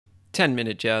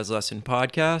10-Minute Jazz Lesson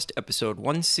Podcast, episode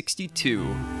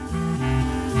 162.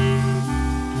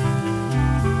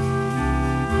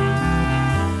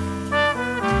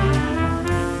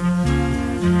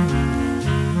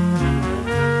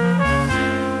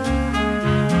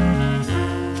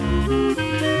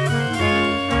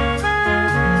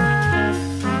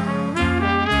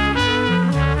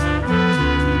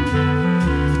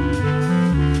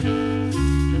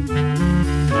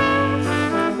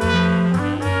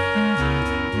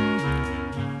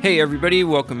 Hey everybody,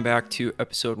 welcome back to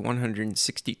episode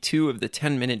 162 of the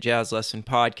 10-Minute Jazz Lesson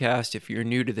Podcast. If you're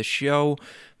new to the show,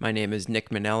 my name is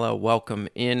Nick Manella. Welcome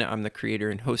in. I'm the creator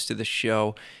and host of the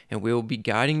show, and we will be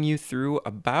guiding you through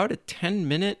about a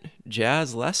 10-minute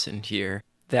jazz lesson here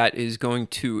that is going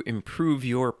to improve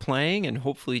your playing and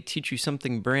hopefully teach you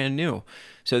something brand new.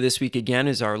 So this week again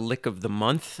is our lick of the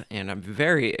month, and I'm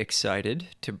very excited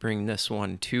to bring this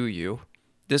one to you.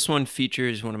 This one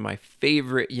features one of my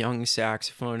favorite young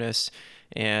saxophonists,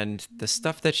 and the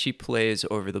stuff that she plays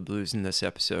over the blues in this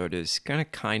episode is going to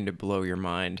kind of blow your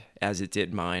mind, as it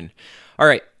did mine. All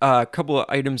right, a couple of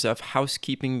items of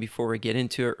housekeeping before we get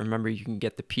into it. Remember, you can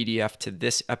get the PDF to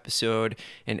this episode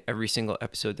and every single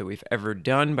episode that we've ever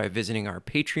done by visiting our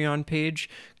Patreon page.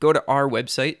 Go to our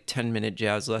website,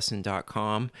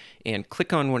 10minutejazzlesson.com, and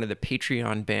click on one of the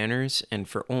Patreon banners, and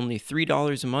for only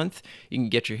 $3 a month, you can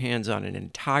get your hands on an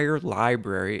entire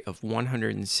library of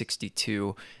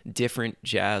 162 different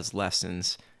jazz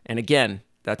lessons. And again,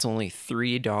 that's only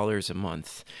 $3 a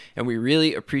month. And we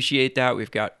really appreciate that.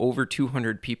 We've got over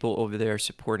 200 people over there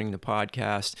supporting the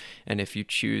podcast. And if you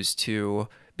choose to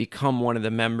become one of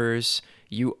the members,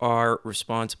 you are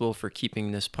responsible for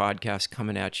keeping this podcast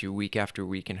coming at you week after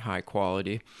week in high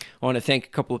quality. I want to thank a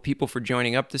couple of people for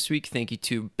joining up this week. Thank you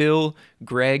to Bill,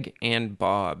 Greg, and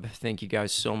Bob. Thank you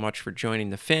guys so much for joining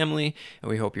the family, and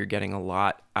we hope you're getting a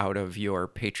lot out of your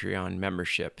Patreon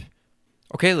membership.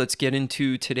 Okay, let's get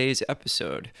into today's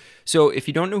episode. So if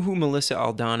you don't know who Melissa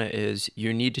Aldana is,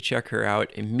 you need to check her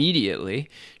out immediately.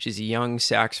 She's a young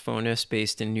saxophonist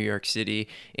based in New York City,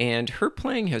 and her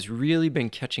playing has really been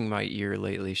catching my ear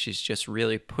lately. She's just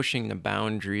really pushing the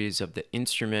boundaries of the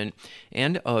instrument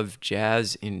and of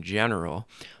jazz in general,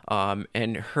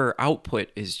 and her output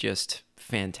is just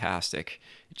fantastic.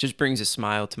 It just brings a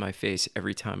smile to my face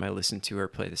every time I listen to her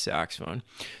play the saxophone.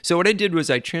 So what I did was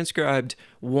I transcribed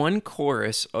one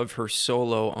chorus of her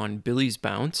solo on Billy's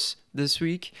Bounce this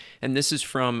week, and this is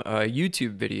from a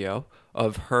YouTube video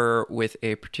of her with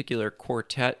a particular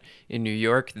quartet in New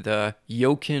York, the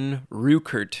Jochen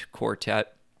Ruckert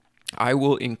Quartet. I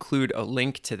will include a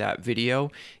link to that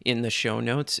video in the show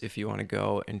notes if you want to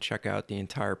go and check out the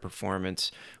entire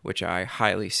performance, which I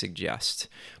highly suggest.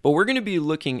 But we're going to be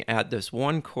looking at this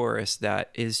one chorus that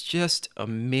is just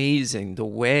amazing, the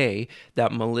way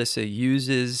that Melissa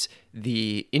uses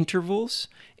the intervals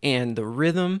and the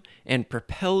rhythm and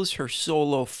propels her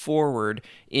solo forward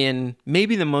in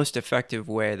maybe the most effective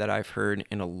way that I've heard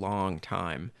in a long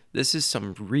time. This is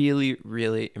some really,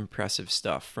 really impressive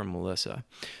stuff from Melissa.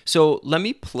 So let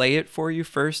me play it for you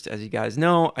first. As you guys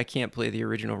know, I can't play the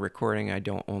original recording. I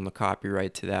don't own the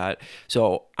copyright to that.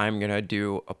 So I'm going to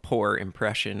do a poor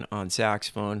impression on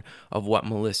saxophone of what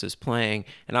Melissa's playing.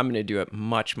 And I'm going to do it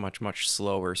much, much, much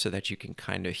slower so that you can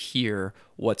kind of hear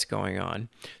what's going on.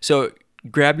 So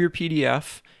grab your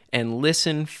PDF and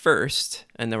listen first,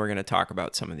 and then we're going to talk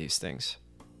about some of these things.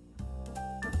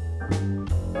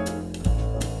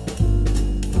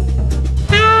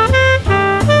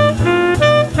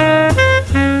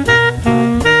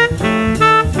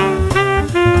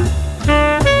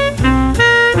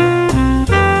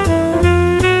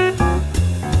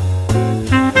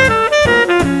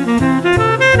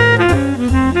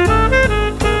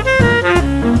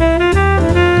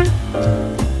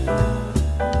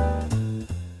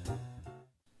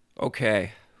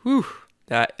 Okay, whew,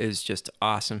 that is just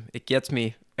awesome. It gets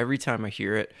me every time I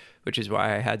hear it, which is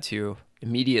why I had to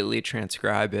immediately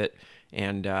transcribe it,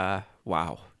 and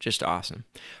wow, just awesome.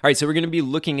 All right, so we're going to be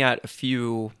looking at a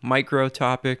few micro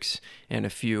topics and a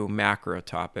few macro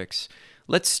topics.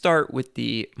 Let's start with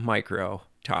the micro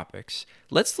topics.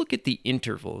 Let's look at the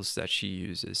intervals that she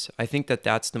uses. I think that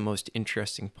that's the most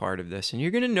interesting part of this. And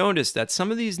you're going to notice that some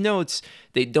of these notes,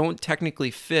 they don't technically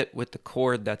fit with the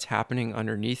chord that's happening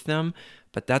underneath them,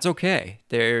 but that's okay.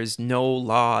 There's no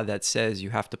law that says you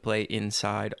have to play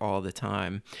inside all the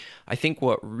time. I think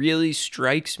what really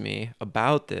strikes me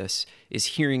about this is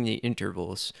hearing the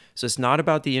intervals. So it's not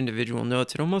about the individual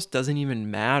notes. It almost doesn't even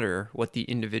matter what the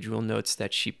individual notes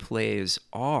that she plays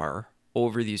are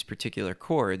over these particular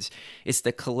chords. It's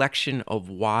the collection of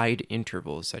wide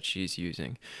intervals that she's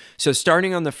using. So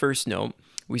starting on the first note,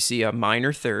 we see a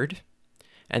minor third,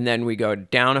 and then we go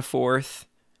down a fourth,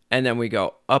 and then we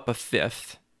go up a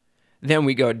fifth, then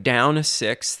we go down a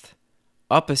sixth,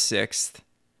 up a sixth,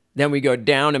 then we go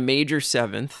down a major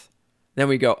seventh, then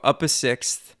we go up a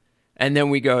sixth, and then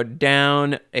we go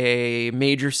down a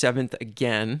major seventh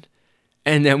again,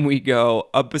 and then we go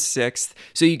up a sixth.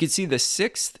 So you can see the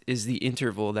sixth is the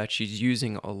interval that she's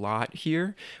using a lot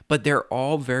here, but they're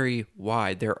all very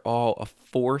wide. They're all a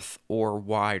fourth or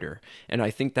wider. And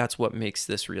I think that's what makes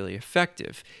this really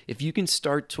effective. If you can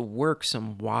start to work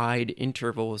some wide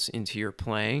intervals into your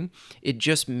playing, it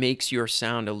just makes your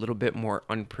sound a little bit more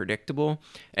unpredictable.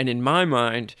 And in my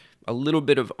mind, a little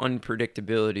bit of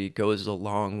unpredictability goes a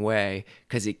long way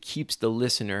because it keeps the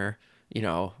listener,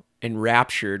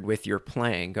 enraptured with your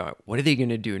playing, going, what are they going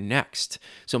to do next?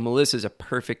 So Melissa's a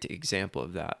perfect example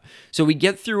of that. So we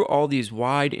get through all these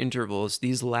wide intervals.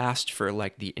 These last for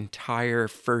like the entire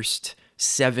first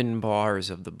 7 bars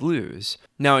of the blues.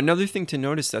 Now, another thing to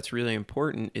notice that's really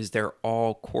important is they're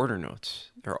all quarter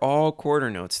notes. They're all quarter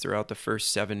notes throughout the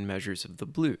first 7 measures of the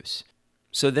blues.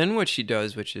 So then what she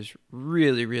does, which is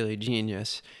really, really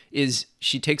genius, is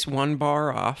she takes 1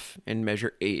 bar off in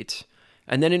measure 8,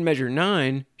 and then in measure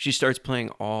 9, she starts playing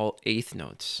all 8th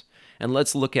notes. And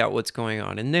let's look at what's going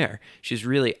on in there. She's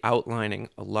really outlining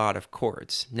a lot of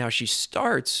chords. Now she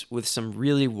starts with some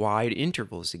really wide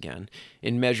intervals again.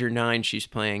 In measure 9, she's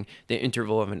playing the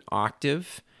interval of an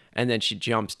octave, and then she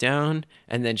jumps down,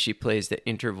 and then she plays the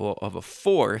interval of a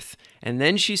fourth, and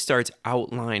then she starts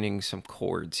outlining some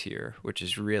chords here, which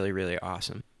is really, really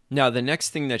awesome. Now, the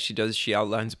next thing that she does is she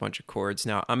outlines a bunch of chords.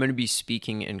 Now, I'm going to be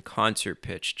speaking in concert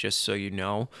pitch, just so you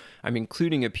know. I'm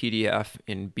including a PDF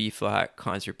in B-flat,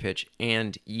 concert pitch,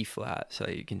 and E-flat, so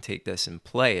you can take this and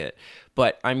play it.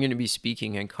 But I'm going to be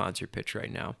speaking in concert pitch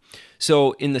right now.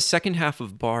 So in the second half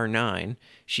of bar 9,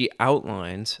 she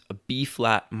outlines a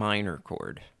B-flat minor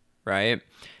chord, right?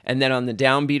 And then on the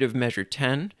downbeat of measure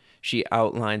 10, she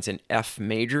outlines an F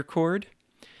major chord.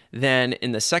 Then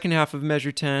in the second half of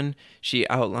measure 10, she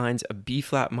outlines a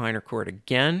B-flat minor chord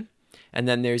again, and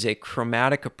then there's a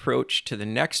chromatic approach to the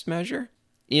next measure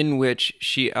in which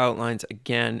she outlines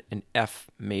again an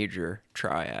F major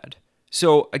triad.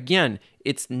 So again,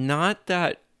 it's not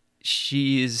that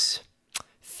she's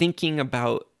thinking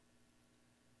about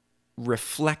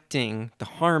reflecting the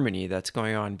harmony that's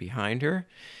going on behind her.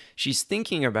 She's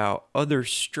thinking about other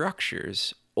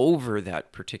structures over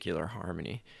that particular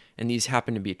harmony. And these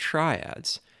happen to be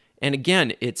triads. And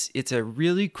again, it's a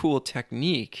really cool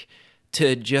technique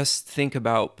to just think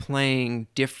about playing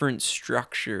different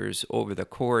structures over the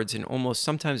chords and almost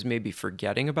sometimes maybe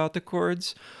forgetting about the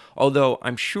chords. Although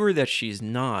I'm sure that she's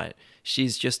not.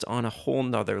 She's just on a whole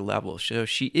nother level. So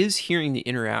she is hearing the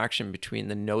interaction between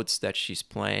the notes that she's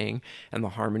playing and the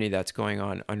harmony that's going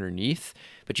on underneath.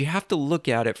 But you have to look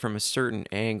at it from a certain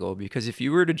angle, because if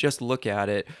you were to just look at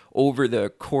it over the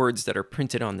chords that are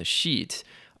printed on the sheet,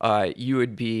 you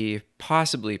would be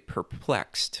possibly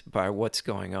perplexed by what's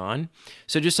going on.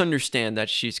 So just understand that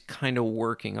she's kind of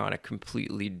working on a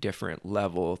completely different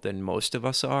level than most of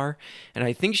us are. And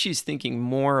I think she's thinking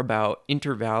more about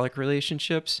intervallic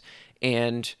relationships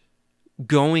and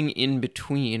going in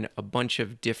between a bunch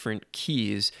of different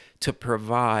keys to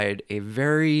provide a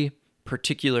very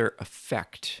particular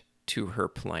effect to her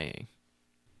playing.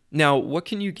 Now, what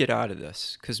can you get out of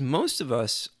this? Because most of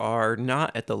us are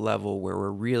not at the level where we're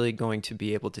really going to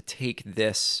be able to take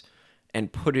this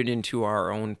and put it into our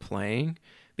own playing,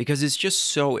 because it's just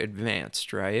so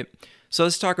advanced, right? So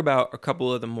let's talk about a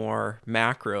couple of the more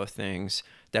macro things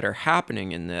that are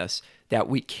happening in this that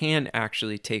we can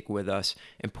actually take with us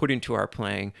and put into our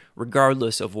playing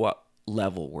regardless of what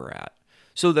level we're at.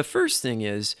 So the first thing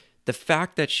is the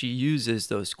fact that she uses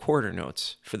those quarter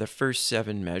notes for the first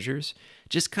 7 measures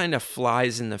just kind of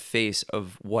flies in the face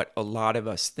of what a lot of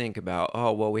us think about.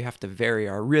 Oh, well, we have to vary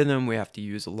our rhythm. We have to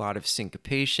use a lot of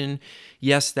syncopation.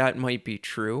 Yes, that might be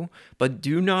true, but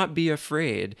do not be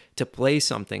afraid to play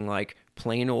something like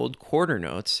plain old quarter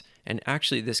notes. And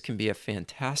actually, this can be a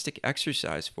fantastic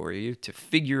exercise for you to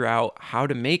figure out how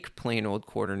to make plain old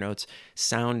quarter notes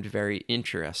sound very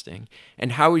interesting.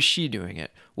 And how is she doing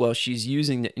it? Well, she's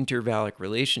using the intervallic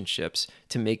relationships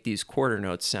to make these quarter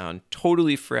notes sound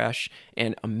totally fresh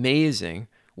and amazing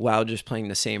while just playing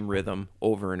the same rhythm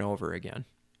over and over again.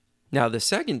 Now, the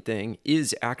second thing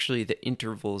is actually the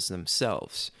intervals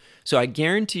themselves. So I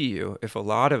guarantee you, if a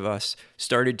lot of us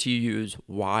started to use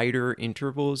wider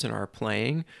intervals in our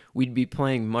playing, we'd be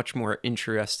playing much more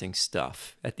interesting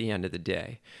stuff at the end of the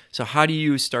day. So how do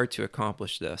you start to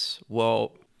accomplish this?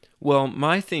 Well,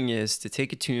 my thing is to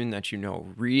take a tune that you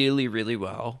know really, really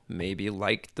well, maybe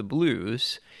like the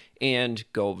blues, and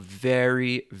go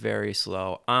very, very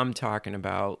slow. I'm talking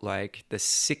about like the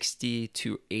 60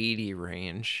 to 80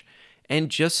 range, and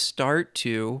just start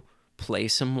to play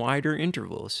some wider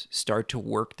intervals. Start to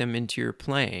work them into your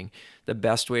playing. The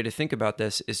best way to think about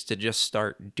this is to just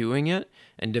start doing it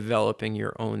and developing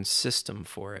your own system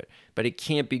for it. But it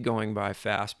can't be going by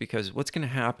fast, because what's going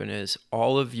to happen is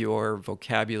all of your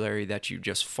vocabulary that you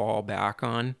just fall back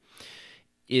on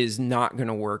is not going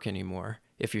to work anymore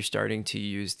if you're starting to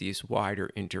use these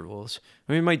wider intervals.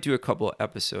 We might do a couple of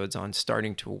episodes on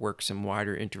starting to work some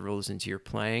wider intervals into your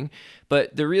playing,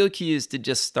 but the real key is to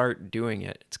just start doing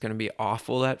it. It's going to be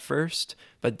awful at first,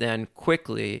 but then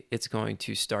quickly it's going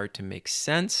to start to make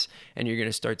sense, and you're going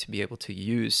to start to be able to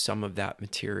use some of that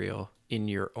material in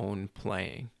your own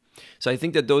playing. So I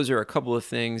think that those are a couple of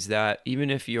things that, even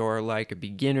if you're like a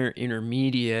beginner,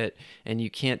 intermediate, and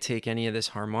you can't take any of this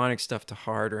harmonic stuff to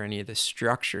heart or any of the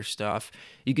structure stuff,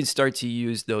 you can start to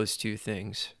use those two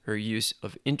things: her use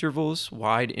of intervals,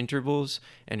 wide intervals,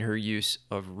 and her use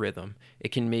of rhythm.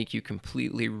 It can make you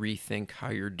completely rethink how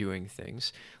you're doing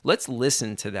things. Let's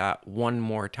listen to that one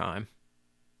more time.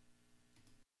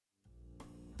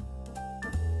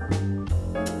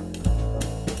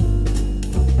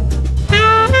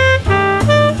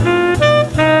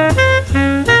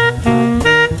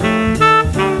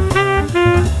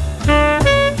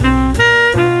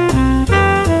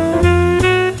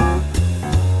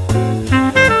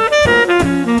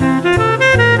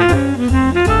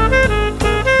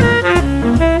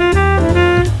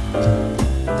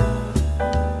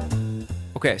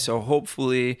 Okay, so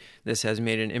hopefully this has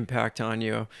made an impact on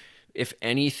you. If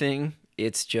anything,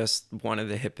 it's just one of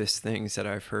the hippest things that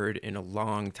I've heard in a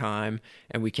long time,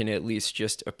 and we can at least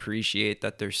just appreciate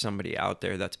that there's somebody out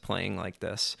there that's playing like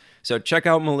this. So check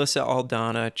out Melissa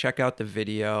Aldana, check out the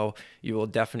video. You will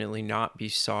definitely not be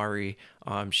sorry.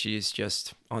 She's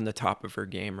just on the top of her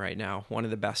game right now, one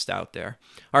of the best out there.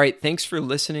 All right, thanks for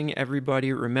listening,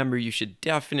 everybody. Remember, you should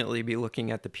definitely be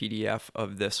looking at the PDF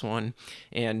of this one,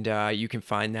 and you can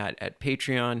find that at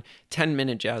Patreon,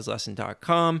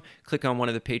 10minutejazzlesson.com. Click on one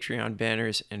of the Patreon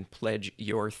banners and pledge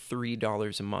your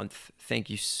 $3 a month. Thank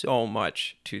you so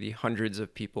much to the hundreds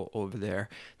of people over there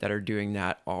that are doing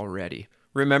that already.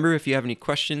 Remember, if you have any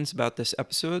questions about this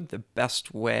episode, the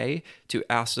best way to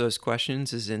ask those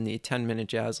questions is in the 10-Minute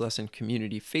Jazz Lesson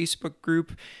Community Facebook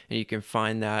group, and you can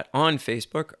find that on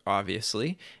Facebook,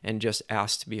 obviously, and just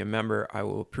ask to be a member. I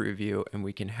will approve you, and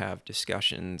we can have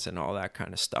discussions and all that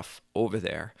kind of stuff over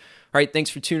there. All right, thanks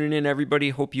for tuning in,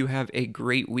 everybody. Hope you have a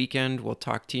great weekend. We'll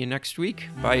talk to you next week.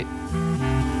 Bye.